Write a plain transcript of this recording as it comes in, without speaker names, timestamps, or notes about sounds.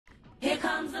Here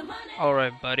comes the money.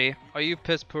 Alright, buddy. Are you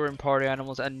piss poor in party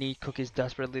animals and need cookies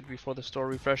desperately before the store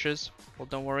refreshes? Well,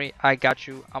 don't worry, I got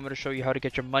you. I'm gonna show you how to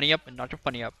get your money up and not your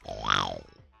funny up.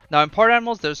 Now, in party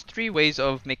animals, there's three ways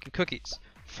of making cookies.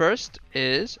 First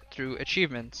is through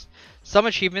achievements. Some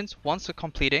achievements, once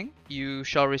completing, you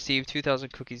shall receive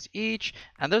 2,000 cookies each,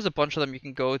 and there's a bunch of them you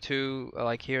can go to,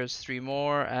 like here's 3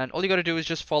 more, and all you gotta do is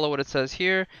just follow what it says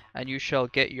here, and you shall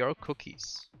get your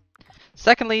cookies.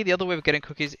 Secondly, the other way of getting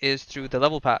cookies is through the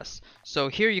level pass. So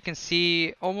here you can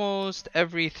see almost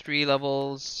every 3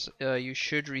 levels you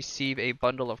should receive a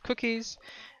bundle of cookies,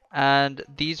 and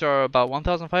these are about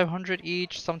 1,500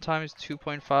 each, sometimes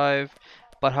 2.5.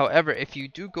 But however, if you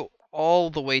do go all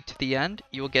the way to the end,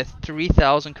 you will get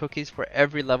 3,000 cookies for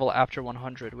every level after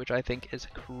 100, which I think is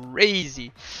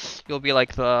crazy. You'll be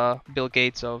like the Bill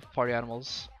Gates of party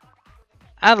animals.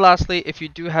 And lastly, if you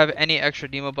do have any extra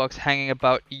Nemo bucks hanging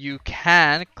about, you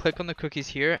can click on the cookies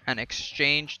here and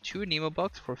exchange 2 Nemo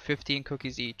bucks for 15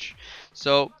 cookies each.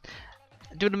 So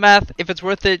do the math. If it's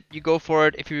worth it, you go for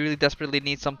it. If you really desperately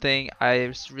need something,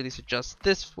 I really suggest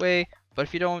this way. But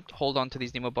if you don't, hold on to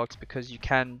these Nemo bucks because you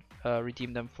can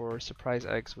redeem them for surprise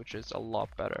eggs, which is a lot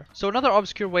better. So another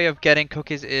obscure way of getting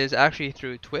cookies is actually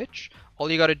through Twitch.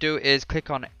 All you gotta do is click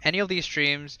on any of these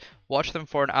streams, watch them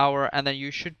for an hour, and then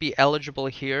you should be eligible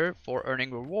here for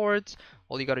earning rewards.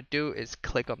 All you gotta do is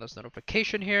click on this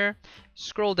notification here,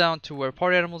 scroll down to where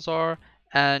party animals are,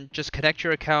 and just connect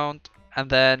your account and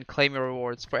then claim your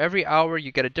rewards. For every hour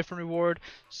you get a different reward.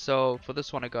 So for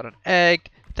this one I got an egg,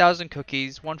 1,000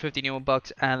 cookies, 150 Nemo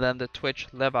bucks, and then the Twitch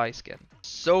Levi skin.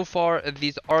 So far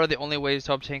these are the only ways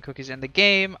to obtain cookies in the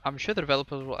game. I'm sure the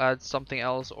developers will add something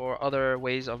else or other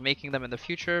ways of making them in the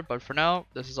future, but for now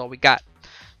this is all we got.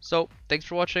 So thanks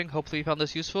for watching, hopefully you found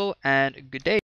this useful, and good day.